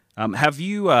Have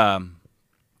you?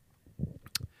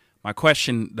 My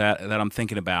question that I'm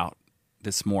thinking about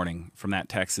this morning from that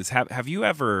text is: Have you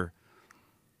ever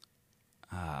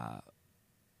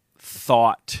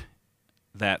thought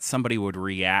that somebody would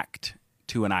react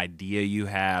to an idea you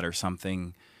had or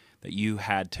something that you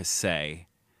had to say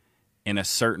in a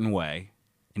certain way,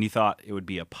 and you thought it would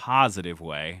be a positive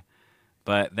way,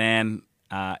 but then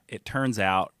it turns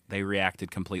out they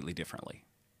reacted completely differently,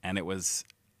 and it was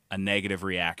a negative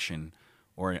reaction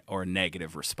or a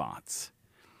negative response?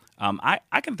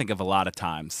 I can think of a lot of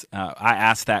times. I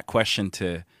asked that question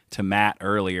to Matt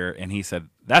earlier, and he said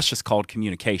that's just called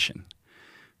communication.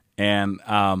 And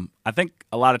I think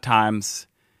a lot of times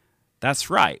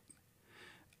that's right.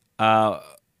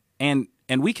 And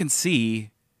we can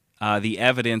see the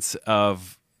evidence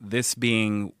of this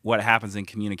being what happens in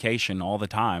communication all the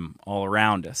time, all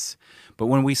around us. But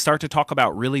when we start to talk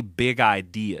about really big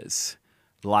ideas,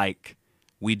 like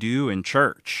we do in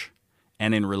church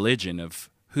and in religion, of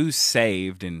who's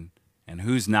saved and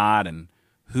who's not, and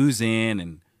who's in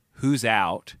and who's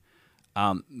out,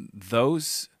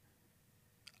 those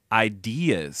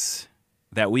ideas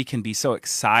that we can be so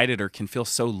excited or can feel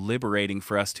so liberating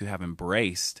for us to have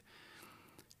embraced,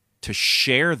 to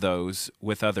share those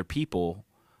with other people,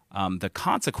 the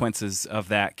consequences of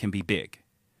that can be big.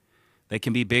 They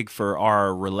can be big for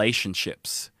our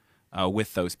relationships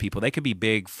with those people. They could be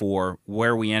big for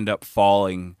where we end up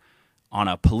falling on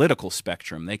a political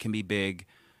spectrum. They can be big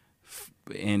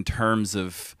in terms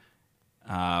of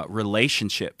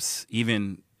relationships,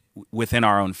 even within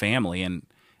our own family. And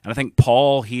I think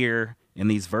Paul here in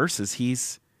these verses,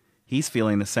 he's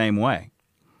feeling the same way.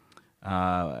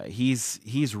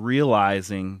 He's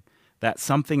realizing that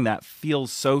something that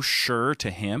feels so sure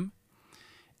to him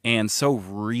and so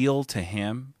real to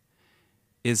him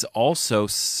is also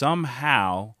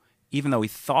somehow, even though he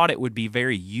thought it would be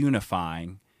very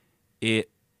unifying,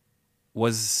 it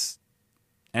was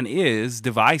and is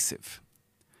divisive.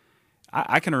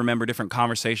 I can remember different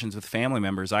conversations with family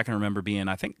members. I can remember being,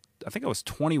 I think I was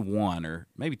 21 or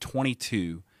maybe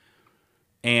 22,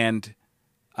 and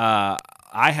I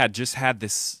had just had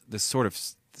this sort of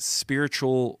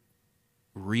spiritual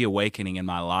reawakening in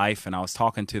my life, and I was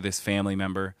talking to this family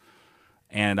member,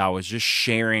 and I was just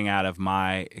sharing out of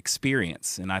my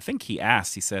experience. And I think he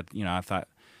asked, he said, I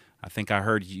think I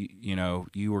heard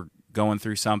you were going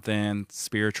through something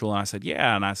spiritual, and I said,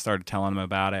 yeah, and I started telling him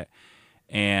about it.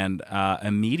 And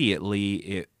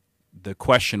immediately the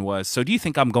question was, so do you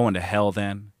think I'm going to hell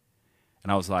then?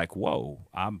 And I was like, whoa,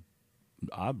 I'm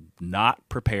not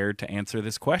prepared to answer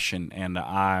this question, and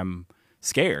I'm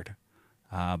scared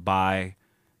by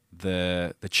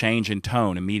the change in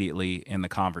tone immediately in the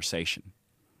conversation.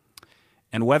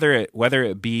 And whether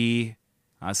it be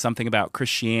something about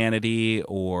Christianity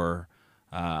or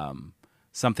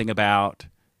something about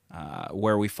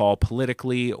where we fall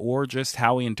politically, or just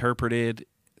how we interpreted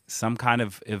some kind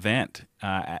of event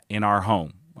in our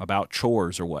home about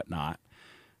chores or whatnot,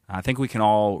 I think we can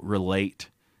all relate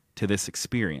to this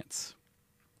experience.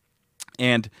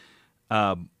 And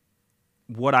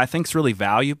what I think is really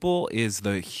valuable is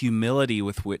the humility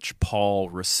with which Paul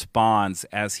responds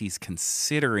as he's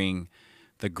considering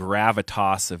the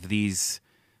gravitas of these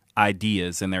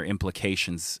ideas and their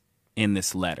implications in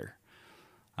this letter.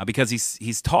 Because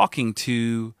he's talking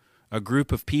to a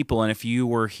group of people, and if you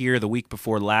were here the week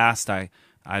before last, I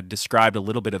described a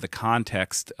little bit of the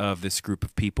context of this group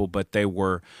of people, but they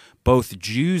were both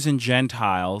Jews and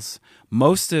Gentiles.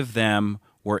 Most of them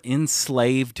were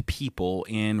enslaved people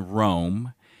in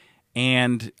Rome,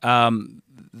 and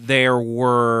there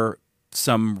were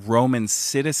some Roman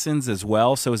citizens as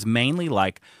well, so it was mainly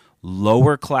like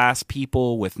lower class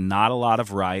people with not a lot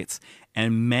of rights,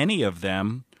 and many of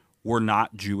them were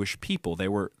not Jewish people. They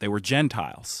were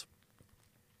Gentiles.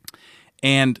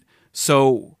 And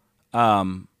so, hey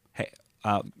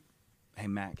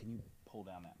Matt, can you pull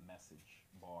down that message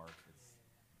bar?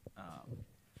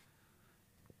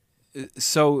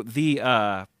 So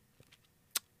the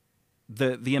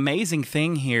amazing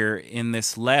thing here in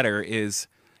this letter is,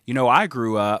 I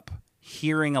grew up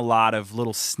hearing a lot of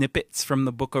little snippets from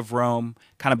the Book of Rome,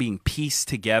 kind of being pieced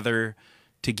together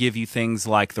to give you things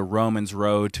like the Romans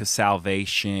Road to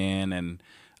Salvation, and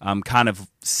kind of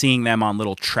seeing them on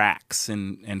little tracts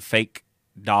and fake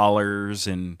dollars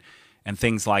and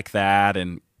things like that,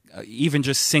 and even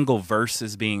just single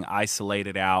verses being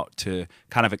isolated out to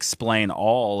kind of explain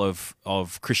all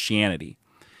of Christianity.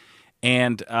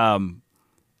 And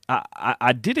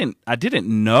I didn't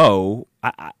know,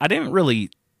 I didn't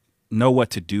really know what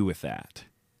to do with that.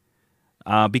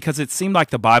 because it seemed like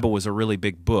the Bible was a really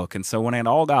big book. And so when it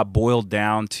all got boiled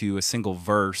down to a single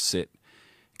verse, it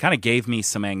kind of gave me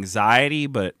some anxiety,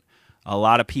 but a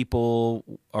lot of people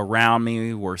around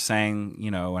me were saying,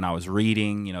 and I was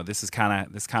reading, this is kind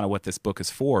of what this book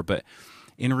is for. But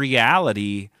in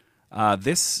reality,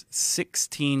 this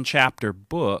 16 chapter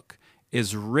book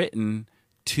is written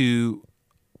to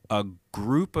a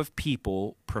group of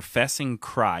people professing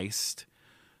Christ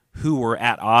who were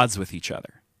at odds with each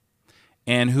other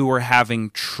and who were having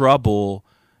trouble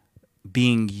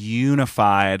being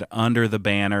unified under the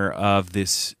banner of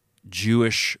this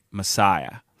Jewish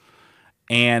Messiah.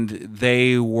 And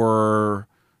they were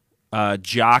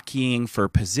jockeying for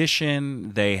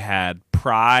position. They had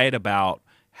pride about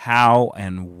how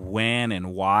and when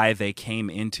and why they came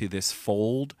into this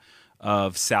fold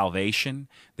of salvation,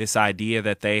 this idea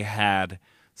that they had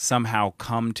somehow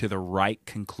come to the right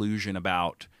conclusion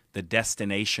about the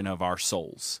destination of our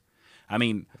souls. I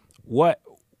mean,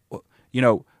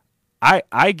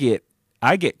 I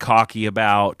get cocky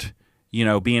about,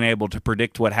 being able to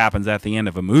predict what happens at the end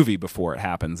of a movie before it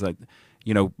happens.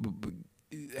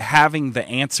 Having the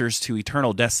answers to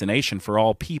eternal destination for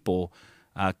all people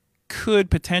could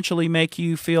potentially make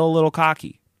you feel a little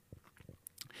cocky.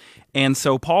 And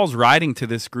so Paul's writing to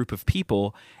this group of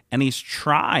people, and he's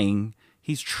trying,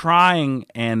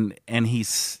 and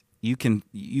you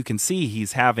can see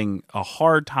he's having a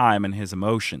hard time in his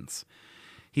emotions.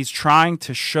 He's trying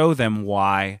to show them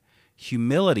why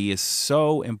humility is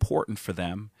so important for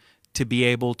them to be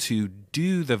able to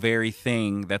do the very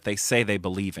thing that they say they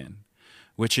believe in,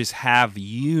 which is have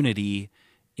unity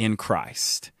in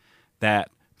Christ. That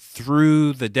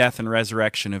through the death and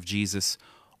resurrection of Jesus,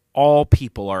 all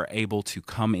people are able to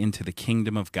come into the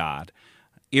kingdom of God,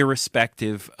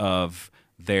 irrespective of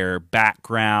their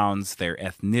backgrounds, their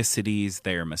ethnicities,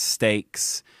 their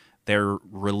mistakes, their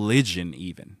religion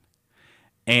even.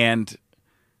 And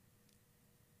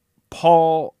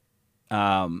Paul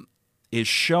is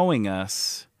showing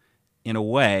us, in a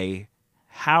way,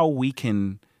 how we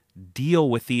can deal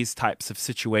with these types of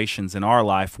situations in our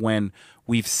life when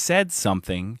we've said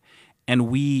something and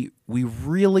we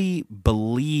really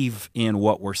believe in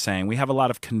what we're saying. We have a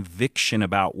lot of conviction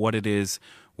about what it is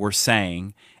we're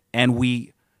saying, and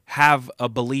we have a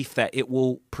belief that it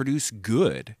will produce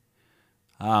good,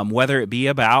 whether it be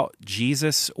about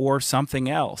Jesus or something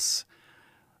else.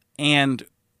 And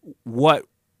what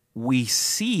we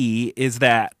see is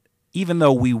that even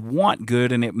though we want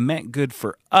good and it meant good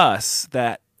for us,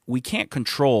 that we can't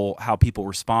control how people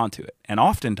respond to it. And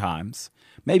oftentimes,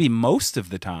 maybe most of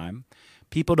the time,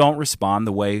 people don't respond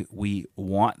the way we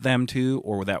want them to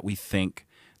or that we think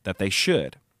that they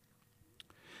should.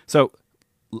 So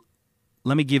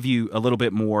let me give you a little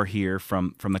bit more here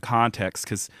from the context,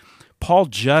 because Paul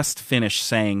just finished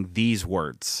saying these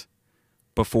words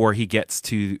before he gets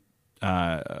to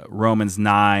Romans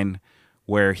 9,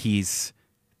 where he's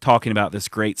talking about this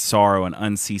great sorrow and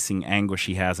unceasing anguish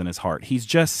he has in his heart. He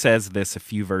just says this a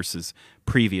few verses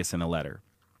previous in the letter.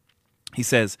 He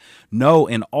says, "No,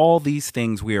 in all these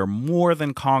things we are more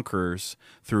than conquerors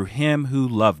through him who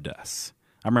loved us."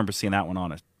 I remember seeing that one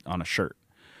on a shirt.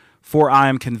 "For I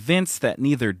am convinced that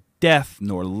neither death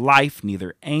nor life,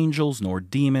 neither angels nor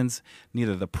demons,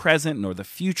 neither the present nor the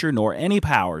future, nor any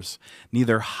powers,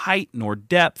 neither height nor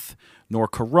depth, nor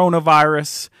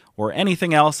coronavirus, or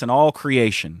anything else in all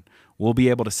creation will be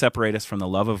able to separate us from the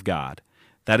love of God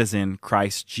that is in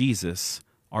Christ Jesus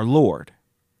our Lord."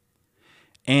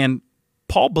 And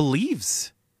Paul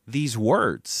believes these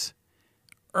words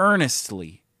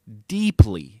earnestly,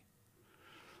 deeply,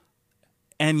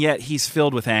 and yet he's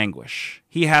filled with anguish.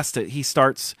 He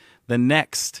starts the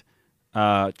next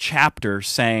chapter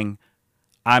saying,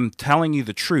 "I'm telling you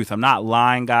the truth. I'm not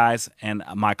lying, guys, and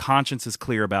my conscience is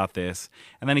clear about this."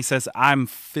 And then he says, "I'm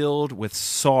filled with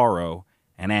sorrow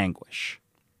and anguish."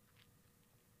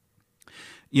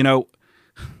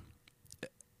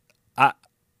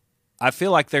 I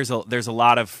feel like there's a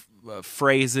lot of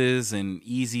phrases and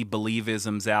easy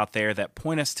believisms out there that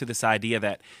point us to this idea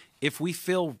that if we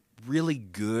feel really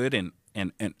good and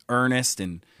earnest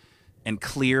and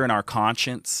clear in our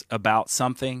conscience about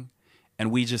something,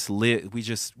 and we just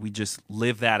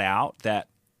live that out, that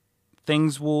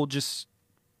things will just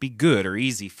be good or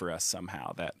easy for us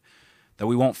somehow, that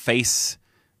we won't face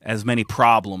as many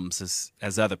problems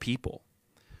as other people.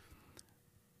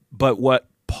 But what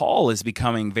Paul is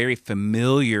becoming very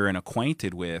familiar and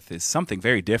acquainted with is something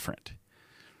very different.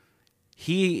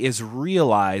 He is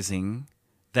realizing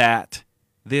that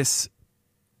this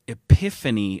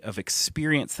epiphany of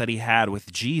experience that he had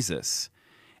with Jesus,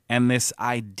 and this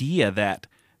idea that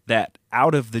that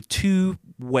out of the two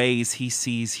ways he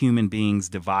sees human beings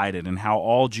divided and how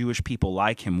all Jewish people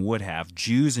like him would have,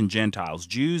 Jews and Gentiles,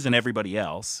 Jews and everybody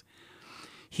else,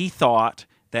 he thought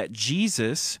that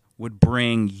Jesus would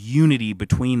bring unity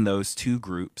between those two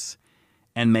groups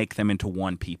and make them into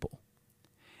one people.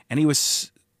 And he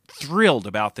was thrilled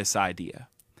about this idea.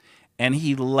 And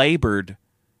he labored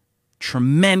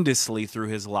tremendously through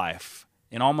his life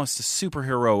in almost a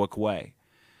superheroic way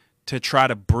to try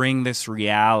to bring this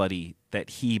reality that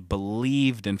he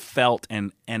believed and felt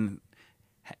and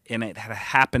it had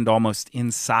happened almost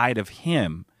inside of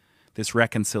him, this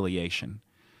reconciliation,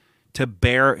 to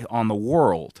bear on the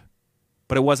world.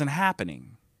 But it wasn't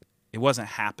happening. It wasn't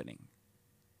happening.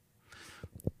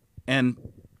 And,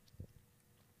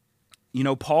 you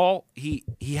know, Paul, he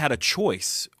had a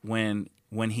choice when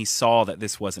he saw that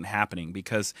this wasn't happening,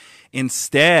 because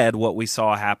instead what we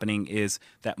saw happening is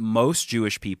that most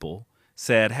Jewish people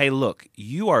said, hey, look,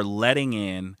 you are letting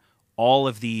in all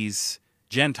of these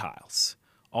Gentiles,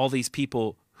 all these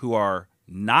people who are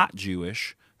not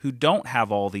Jewish, who don't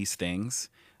have all these things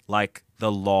like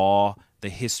the law, the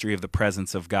history of the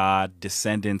presence of God,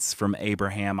 descendants from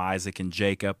Abraham, Isaac, and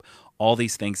Jacob, all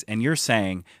these things. And you're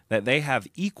saying that they have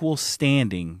equal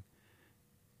standing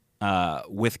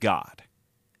with God,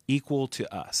 equal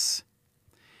to us.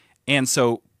 And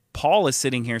so Paul is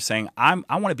sitting here saying, I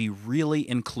want to be really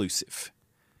inclusive,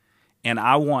 and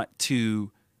I want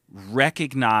to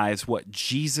recognize what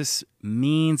Jesus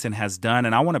means and has done,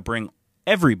 and I want to bring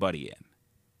everybody in.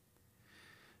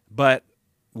 But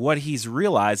what he's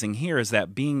realizing here is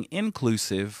that being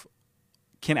inclusive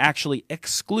can actually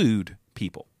exclude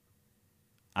people.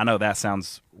 I know that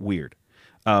sounds weird.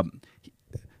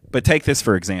 But take this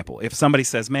for example. If somebody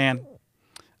says, man,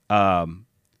 I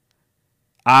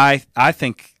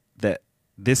think that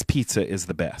this pizza is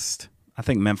the best. I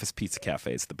think Memphis Pizza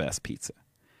Cafe is the best pizza.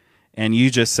 And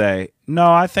you just say,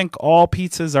 no, I think all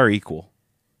pizzas are equal.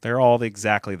 They're all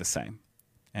exactly the same.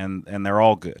 And they're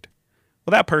all good.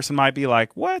 Well, that person might be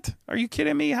like, what? Are you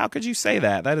kidding me? How could you say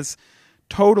that? That is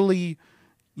totally,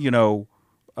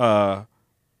 that's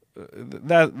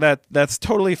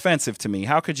totally offensive to me.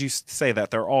 How could you say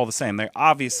that they're all the same? They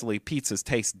obviously, pizzas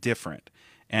taste different.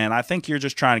 And I think you're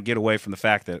just trying to get away from the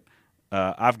fact that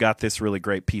I've got this really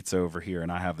great pizza over here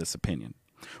and I have this opinion.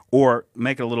 Or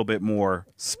make it a little bit more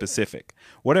specific.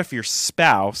 What if your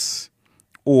spouse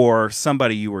or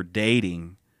somebody you were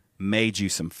dating made you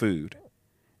some food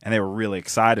and they were really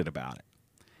excited about it?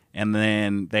 And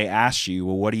then they asked you,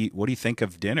 well, what do you think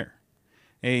of dinner?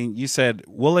 And you said,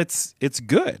 well, it's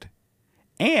good.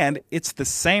 And it's the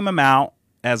same amount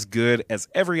as good as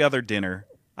every other dinner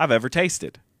I've ever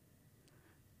tasted.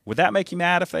 Would that make you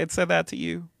mad if they had said that to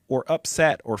you? Or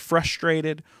upset or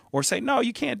frustrated? Or say, no,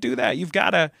 you can't do that. You've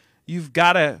got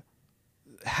to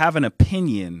have an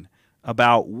opinion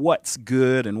about what's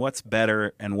good and what's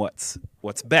better and what's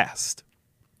best.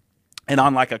 And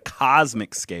on like a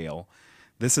cosmic scale,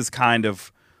 this is kind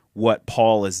of what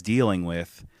Paul is dealing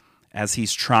with as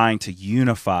he's trying to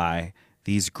unify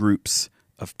these groups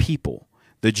of people.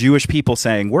 The Jewish people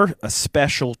saying, we're a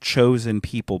special chosen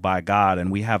people by God,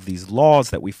 and we have these laws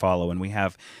that we follow, and we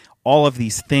have all of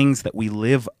these things that we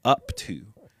live up to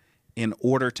in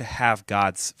order to have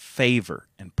God's favor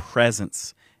and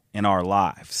presence in our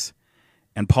lives.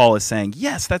 And Paul is saying,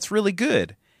 yes, that's really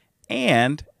good.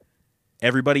 And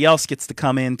everybody else gets to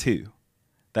come in too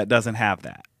that doesn't have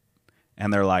that.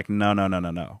 And they're like,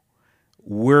 no.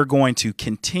 We're going to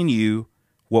continue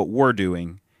what we're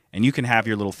doing, and you can have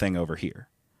your little thing over here.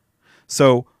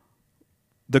 So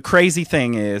the crazy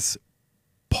thing is,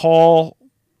 Paul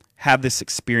had this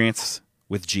experience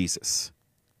with Jesus.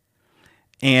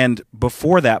 And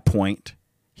before that point,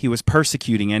 he was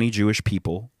persecuting any Jewish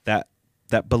people that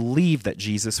believed that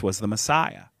Jesus was the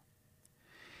Messiah.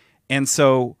 And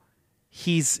so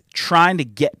he's trying to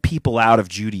get people out of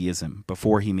Judaism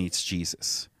before he meets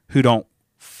Jesus, who don't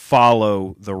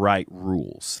follow the right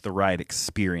rules, the right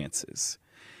experiences.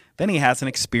 Then he has an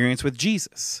experience with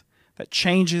Jesus that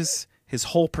changes his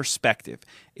whole perspective.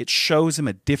 It shows him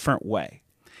a different way.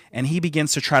 And he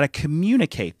begins to try to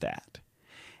communicate that.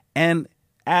 And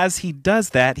as he does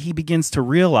that, he begins to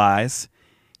realize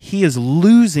he is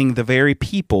losing the very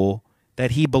people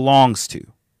that he belongs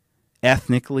to,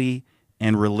 ethnically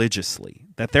and religiously,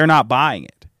 that they're not buying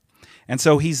it. And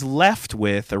so he's left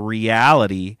with a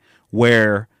reality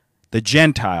where the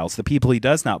Gentiles, the people he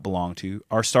does not belong to,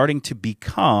 are starting to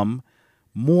become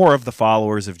more of the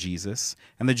followers of Jesus,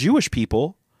 and the Jewish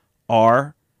people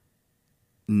are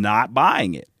not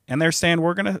buying it. And they're saying,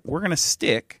 we're gonna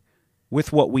stick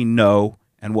with what we know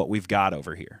and what we've got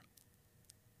over here.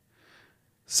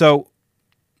 So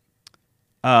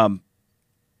Paul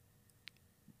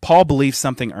believes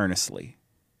something earnestly.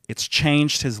 It's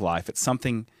changed his life. It's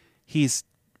something he's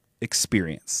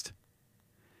experienced.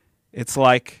 It's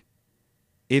like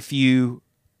if you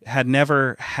had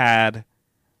never had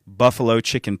buffalo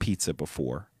chicken pizza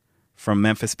before from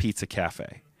Memphis Pizza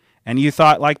Cafe, and you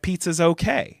thought like pizza's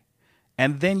okay,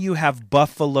 and then you have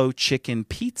buffalo chicken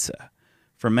pizza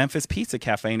from Memphis Pizza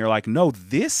Cafe, and you're like, no,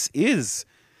 this is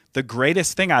the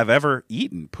greatest thing I've ever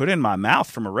eaten, put in my mouth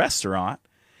from a restaurant,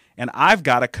 and I've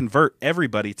got to convert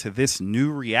everybody to this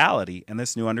new reality and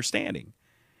this new understanding.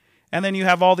 And then you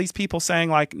have all these people saying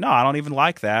like, no, I don't even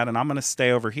like that, and I'm going to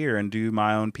stay over here and do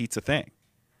my own pizza thing.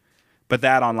 But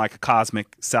that on like a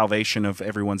cosmic salvation of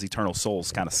everyone's eternal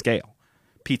souls kind of scale,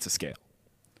 pizza scale.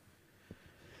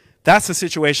 That's the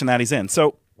situation that he's in.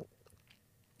 So,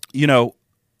 you know,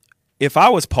 if I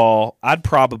was Paul, I'd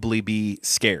probably be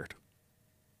scared.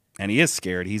 And he is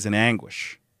scared. He's in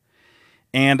anguish.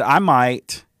 And I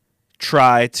might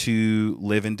try to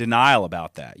live in denial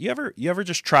about that. You ever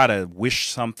just try to wish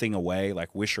something away,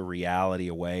 like wish a reality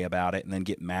away about it, and then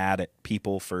get mad at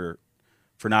people for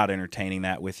not entertaining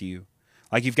that with you?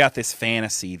 Like you've got this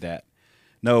fantasy that,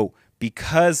 no,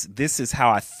 because this is how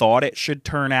I thought it should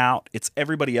turn out, it's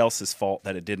everybody else's fault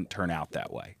that it didn't turn out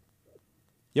that way.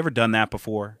 You ever done that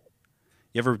before?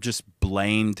 You ever just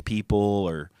blamed people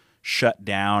or shut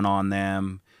down on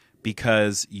them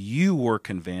because you were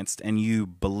convinced and you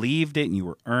believed it and you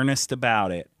were earnest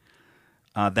about it,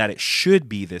 that it should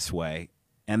be this way,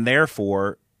 and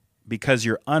therefore, because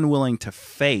you're unwilling to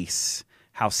face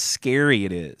how scary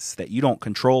it is that you don't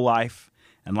control life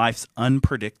and life's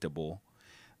unpredictable,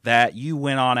 that you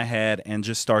went on ahead and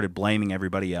just started blaming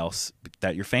everybody else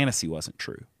that your fantasy wasn't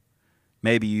true.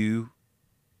 Maybe you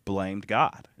blamed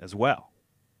God as well.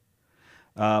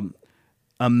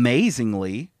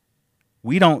 Amazingly,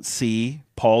 we don't see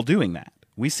Paul doing that.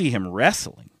 We see him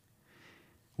wrestling.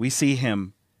 We see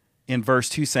him in verse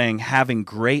 2 saying, having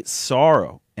great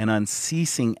sorrow and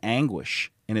unceasing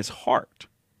anguish in his heart.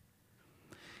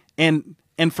 And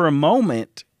for a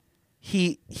moment,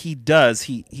 he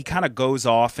kind of goes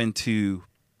off into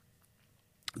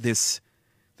this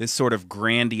sort of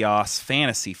grandiose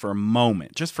fantasy for a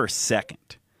moment, just for a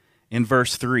second. In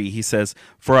verse 3, he says,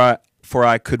 For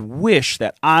I could wish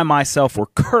that I myself were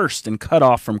cursed and cut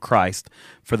off from Christ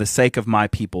for the sake of my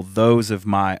people, those of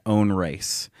my own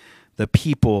race, the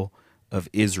people of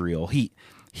Israel. He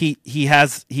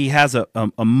has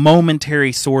a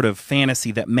momentary sort of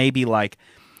fantasy that maybe like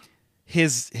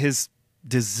his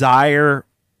desire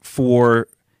for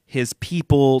his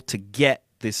people to get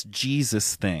this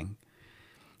Jesus thing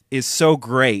is so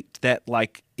great that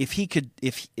like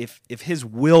if his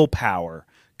willpower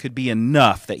could be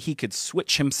enough that he could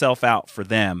switch himself out for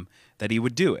them, that he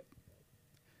would do it.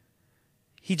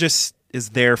 He just is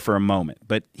there for a moment,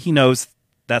 but he knows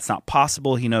that's not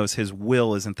possible. He knows his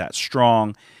will isn't that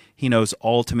strong. He knows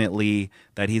ultimately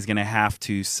that he's going to have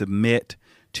to submit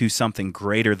to something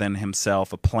greater than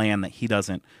himself, a plan that he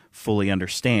doesn't fully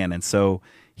understand. And so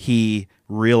he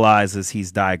realizes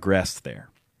he's digressed there.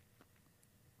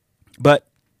 But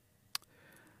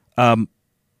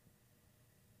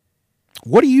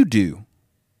what do you do?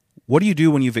 What do you do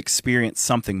when you've experienced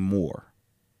something more?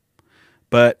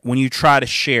 But when you try to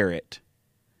share it,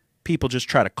 people just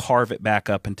try to carve it back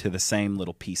up into the same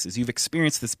little pieces. You've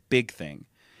experienced this big thing.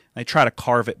 They try to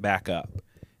carve it back up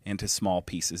into small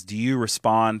pieces. Do you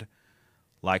respond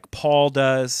like Paul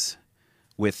does,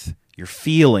 with your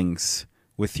feelings,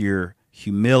 with your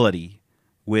humility,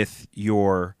 with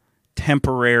your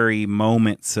temporary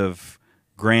moments of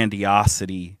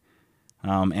grandiosity,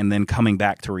 and then coming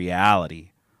back to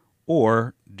reality?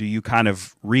 Or do you kind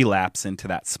of relapse into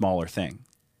that smaller thing?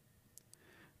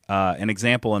 An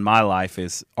example in my life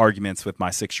is arguments with my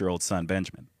 6-year-old son,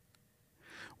 Benjamin,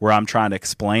 where I'm trying to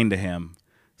explain to him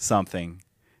something,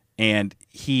 and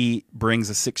he brings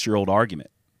a 6-year-old argument.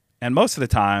 And most of the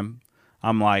time,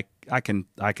 I'm like, I can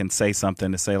say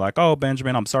something to say like, oh,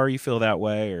 Benjamin, I'm sorry you feel that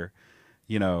way, or,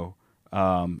 you know,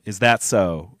 is that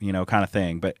so, you know, kind of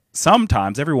thing. But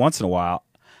sometimes, every once in a while,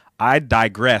 I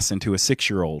digress into a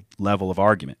 6-year-old level of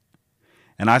argument,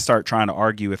 and I start trying to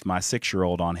argue with my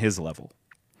 6-year-old on his level.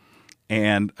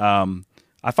 And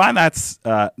I find that's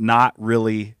not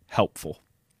really helpful.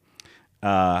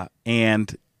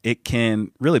 And it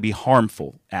can really be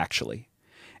harmful, actually.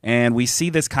 And we see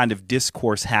this kind of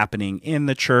discourse happening in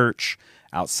the church,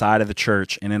 outside of the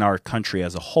church, and in our country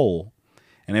as a whole.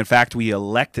 And in fact, we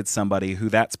elected somebody who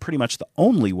that's pretty much the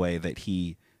only way that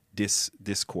he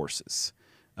discourses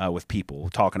with people,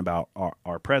 talking about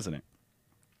our president.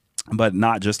 But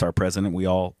not just our president. We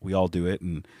all do it,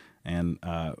 and and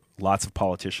lots of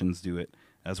politicians do it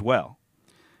as well.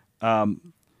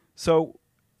 So,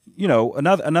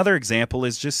 another example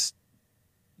is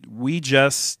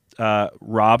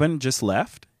Robin just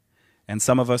left, and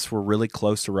some of us were really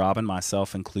close to Robin,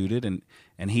 myself included,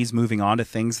 and he's moving on to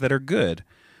things that are good.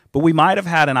 But we might have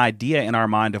had an idea in our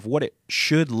mind of what it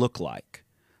should look like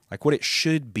what it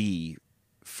should be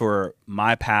for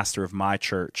my pastor of my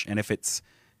church. And if it's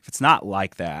not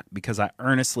like that, because I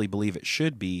earnestly believe it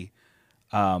should be,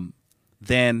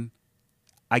 then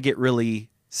I get really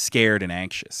scared and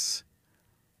anxious.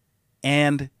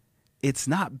 And it's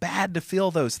not bad to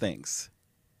feel those things.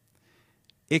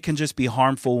 It can just be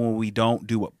harmful when we don't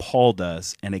do what Paul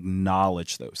does and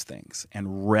acknowledge those things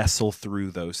and wrestle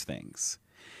through those things.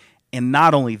 And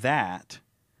not only that,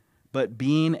 but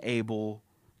being able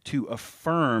to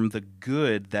affirm the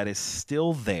good that is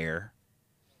still there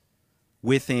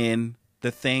within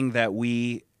the thing that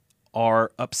we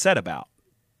are upset about,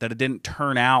 that it didn't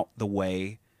turn out the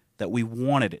way that we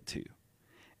wanted it to.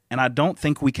 And I don't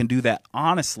think we can do that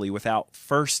honestly without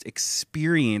first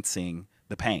experiencing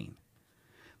the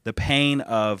pain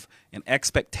of an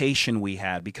expectation we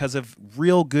had because of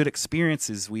real good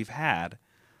experiences we've had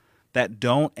that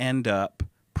don't end up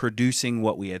producing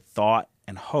what we had thought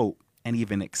and hoped and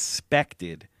even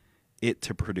expected it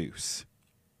to produce.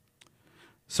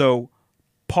 So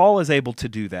Paul is able to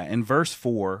do that. In verse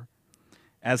 4,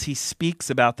 as he speaks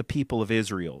about the people of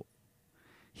Israel,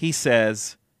 he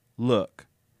says, look,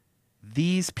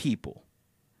 these people,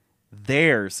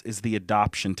 theirs is the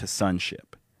adoption to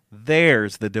sonship.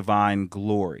 Theirs the divine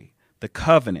glory, the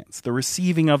covenants, the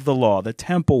receiving of the law, the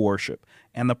temple worship,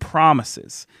 and the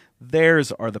promises.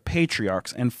 Theirs are the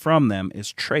patriarchs, and from them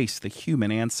is traced the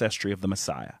human ancestry of the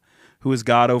Messiah, who is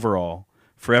God over all,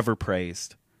 forever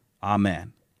praised.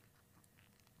 Amen.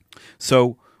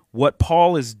 So what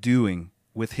Paul is doing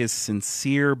with his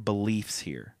sincere beliefs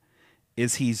here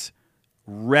is he's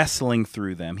wrestling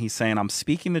through them. He's saying, I'm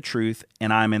speaking the truth,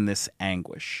 and I'm in this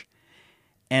anguish.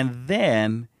 And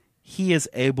then he is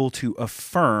able to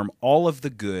affirm all of the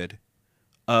good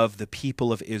of the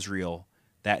people of Israel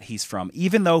that he's from.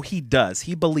 Even though he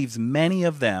believes many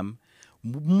of them,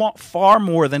 far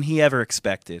more than he ever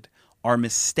expected, are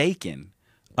mistaken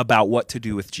about what to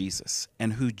do with Jesus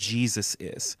and who Jesus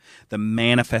is, the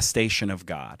manifestation of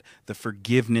God, the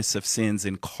forgiveness of sins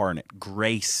incarnate,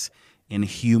 grace in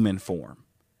human form.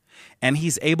 And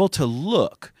he's able to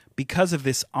look, because of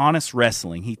this honest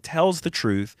wrestling, he tells the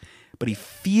truth, but he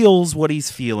feels what he's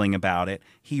feeling about it.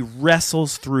 He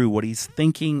wrestles through what he's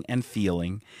thinking and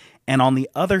feeling. And on the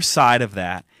other side of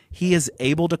that, he is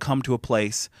able to come to a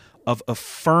place of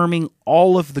affirming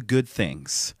all of the good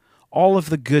things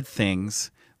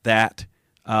that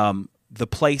the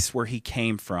place where he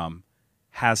came from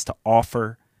has to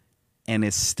offer and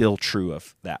is still true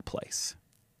of that place.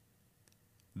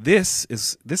 This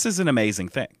is an amazing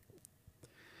thing.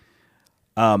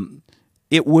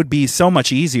 It would be so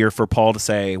much easier for Paul to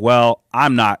say, well,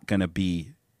 I'm not going to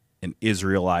be an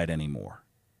Israelite anymore.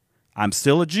 I'm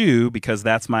still a Jew because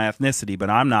that's my ethnicity, but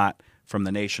I'm not from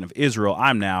the nation of Israel.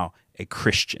 I'm now a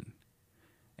Christian.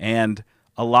 And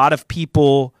a lot of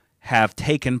people have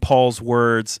taken Paul's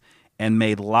words and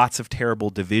made lots of terrible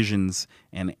divisions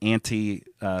and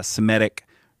anti-Semitic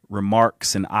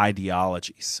remarks and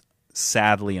ideologies,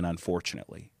 sadly and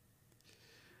unfortunately.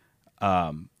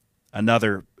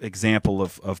 Another example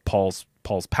of Paul's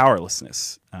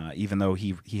powerlessness, even though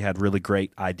he had really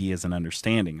great ideas and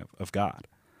understanding of God.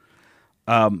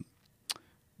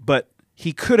 But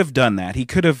he could have done that. He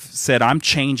could have said, I'm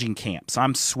changing camps.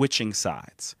 I'm switching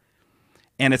sides.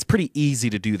 And it's pretty easy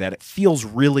to do that. It feels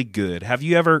really good. Have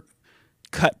you ever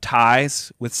cut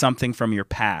ties with something from your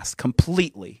past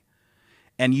completely,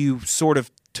 and you sort of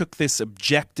took this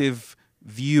objective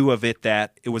view of it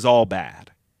that it was all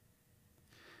bad?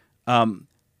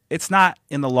 It's not,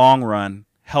 in the long run,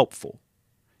 helpful.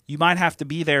 You might have to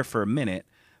be there for a minute,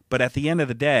 but at the end of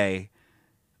the day,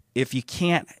 if you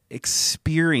can't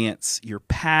experience your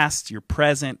past, your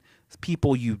present,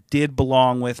 people you did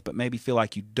belong with but maybe feel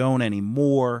like you don't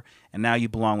anymore, and now you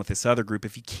belong with this other group,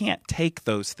 if you can't take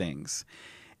those things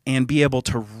and be able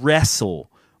to wrestle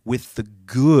with the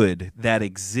good that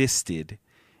existed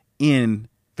in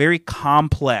very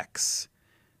complex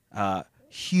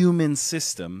human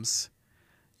systems,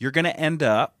 you're going to end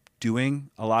up doing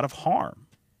a lot of harm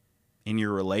in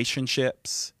your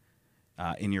relationships,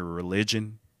 in your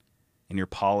religion, in your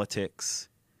politics.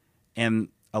 And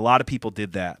a lot of people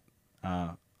did that.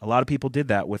 A lot of people did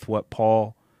that with what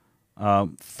Paul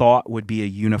thought would be a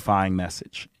unifying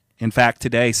message. In fact,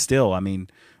 today still, I mean,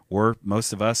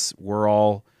 most of us, we're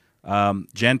all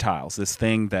Gentiles, this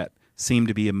thing that seemed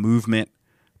to be a movement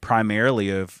primarily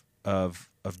of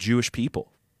Jewish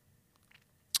people,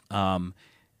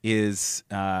 is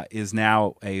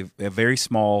now a very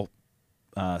small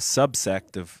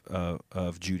subsect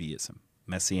of Judaism,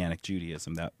 Messianic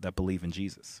Judaism, that believe in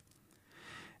Jesus.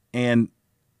 And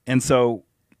so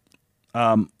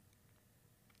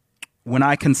when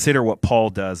I consider what Paul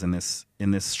does in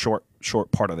this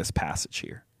short part of this passage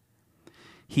here,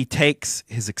 he takes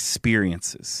his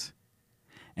experiences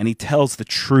and he tells the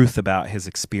truth about his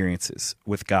experiences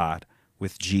with God,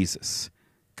 with Jesus,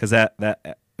 because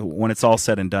that when it's all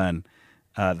said and done,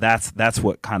 that's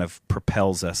what kind of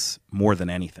propels us more than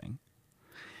anything.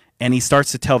 And he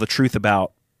starts to tell the truth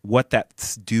about what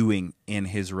that's doing in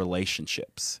his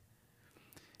relationships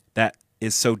that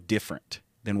is so different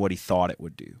than what he thought it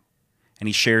would do. And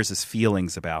he shares his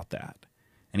feelings about that.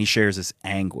 And he shares his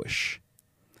anguish.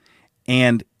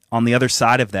 And on the other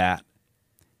side of that,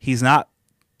 he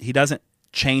doesn't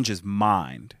change his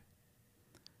mind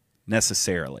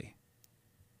necessarily.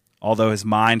 Although his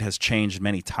mind has changed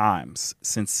many times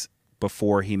since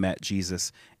before he met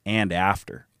Jesus and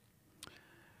after.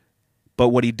 But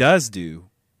what he does do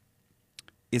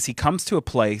is he comes to a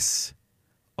place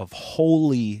of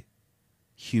holy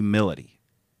humility,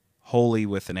 holy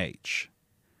with an H.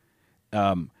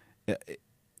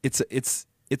 It's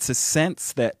a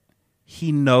sense that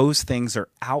he knows things are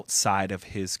outside of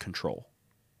his control.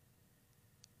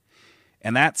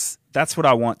 And that's what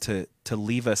I want to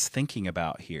leave us thinking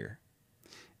about here,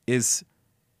 is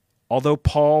although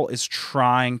Paul is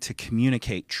trying to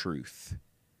communicate truth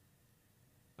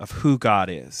of who God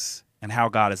is and how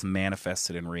God is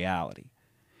manifested in reality,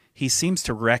 he seems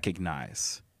to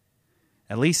recognize,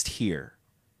 at least here,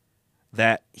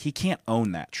 that he can't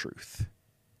own that truth.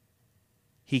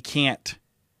 He can't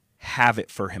have it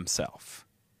for himself.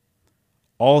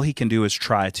 All he can do is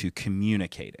try to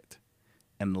communicate it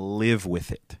and live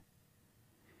with it.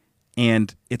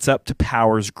 And it's up to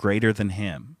powers greater than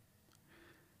him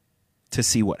to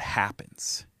see what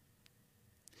happens.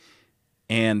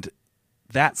 And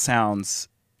that sounds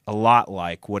a lot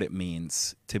like what it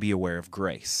means to be aware of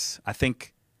grace. I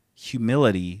think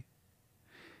humility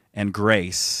and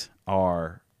grace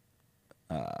are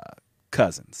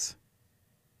cousins,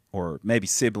 or maybe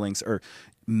siblings, or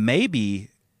maybe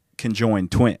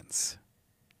conjoined twins.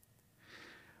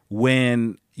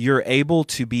 When you're able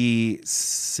to be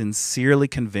sincerely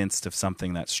convinced of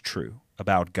something that's true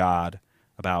about God,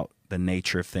 about the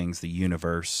nature of things, the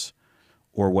universe,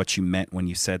 or what you meant when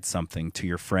you said something to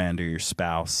your friend or your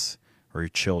spouse or your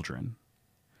children,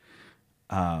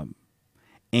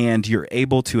 and you're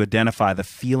able to identify the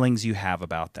feelings you have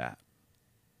about that,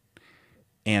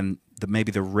 and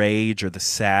maybe the rage or the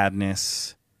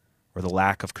sadness or the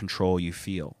lack of control you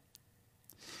feel,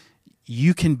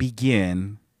 you can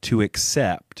begin to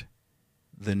accept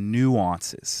the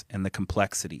nuances and the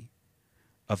complexity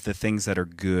of the things that are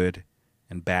good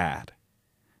and bad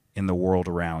in the world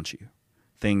around you,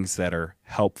 things that are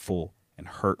helpful and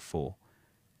hurtful,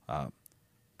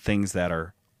 things that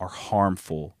are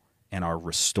harmful and are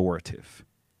restorative,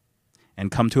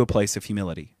 and come to a place of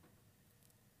humility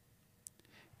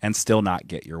and still not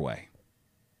get your way.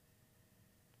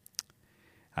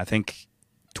 I think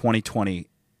 2020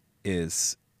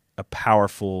 is a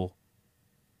powerful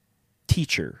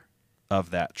teacher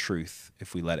of that truth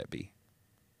if we let it be.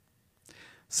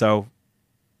 So,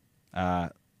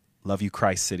 love you,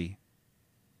 Christ City.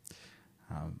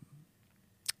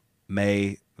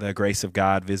 May the grace of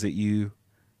God visit you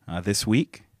this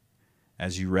week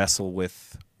as you wrestle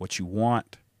with what you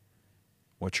want,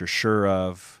 what you're sure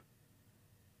of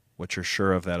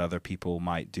that other people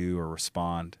might do or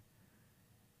respond.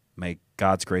 May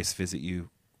God's grace visit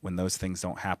you when those things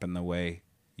don't happen the way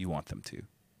you want them to.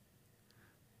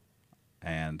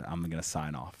 And I'm going to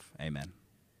sign off. Amen.